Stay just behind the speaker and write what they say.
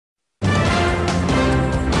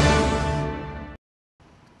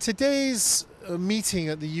Today's meeting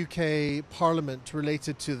at the UK Parliament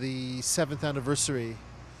related to the 7th anniversary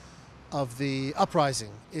of the uprising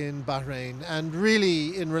in Bahrain, and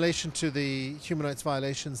really in relation to the human rights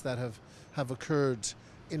violations that have occurred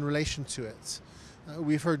in relation to it.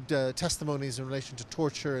 We've heard testimonies in relation to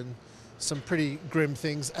torture and some pretty grim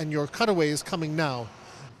things, and your cutaway is coming now.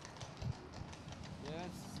 Yes.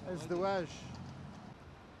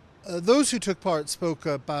 Those who took part spoke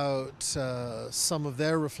about some of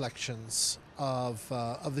their reflections of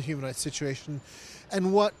the human rights situation,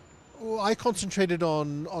 and what I concentrated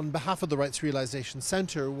on behalf of the Rights Realization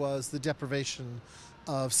Centre was the deprivation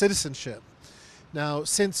of citizenship. Now,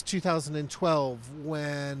 since 2012,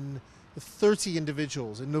 when 30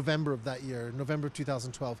 individuals, in November of that year, November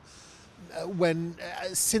 2012,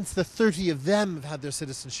 since the 30 of them have had their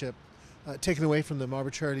citizenship taken away from them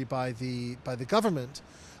arbitrarily by the government,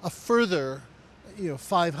 a further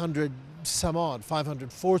 500 some odd,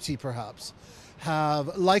 540 perhaps,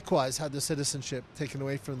 have likewise had their citizenship taken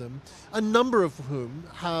away from them, a number of whom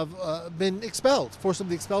have been expelled,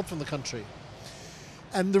 forcibly expelled from the country.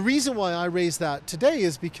 And the reason why I raise that today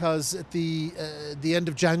is because at the end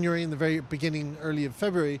of January, in the very beginning, early of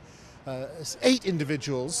February, 8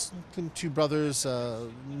 individuals, including 2 brothers,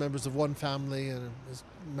 members of one family, and his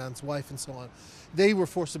man's wife and so on, they were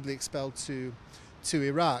forcibly expelled to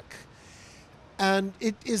Iraq. And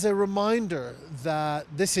it is a reminder that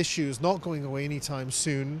this issue is not going away anytime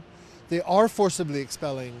soon. They are forcibly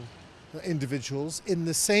expelling individuals. In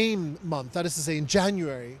the same month, that is to say in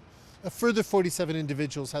January, a further 47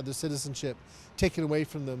 individuals had their citizenship taken away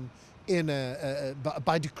from them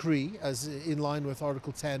by decree, as in line with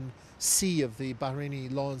Article 10C of the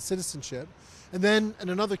Bahraini Law on Citizenship. And then in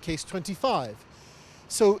another case, 25.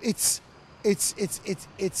 So it's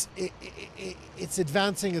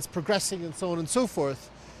advancing, it's progressing, and so on and so forth.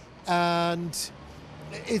 And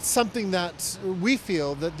it's something that we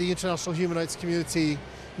feel that the international human rights community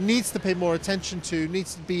needs to pay more attention to,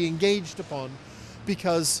 needs to be engaged upon,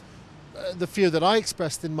 because the fear that I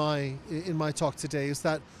expressed in my talk today is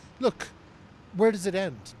that, look, where does it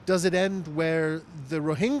end? Does it end where the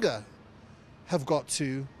Rohingya have got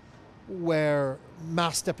to, where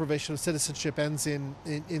mass deprivation of citizenship ends in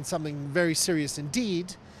something very serious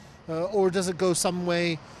indeed, or does it go some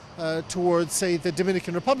way towards, say, the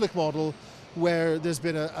Dominican Republic model, where there's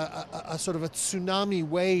been a sort of a tsunami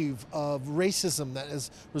wave of racism that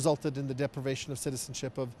has resulted in the deprivation of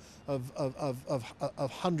citizenship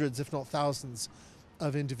of hundreds, if not thousands,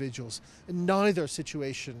 of individuals? And neither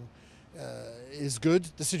situation is good.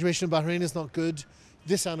 The situation in Bahrain is not good.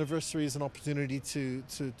 This anniversary is an opportunity to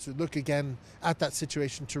look again at that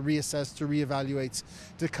situation, to reassess, to reevaluate,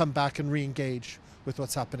 to come back and re-engage with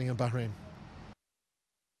what's happening in Bahrain.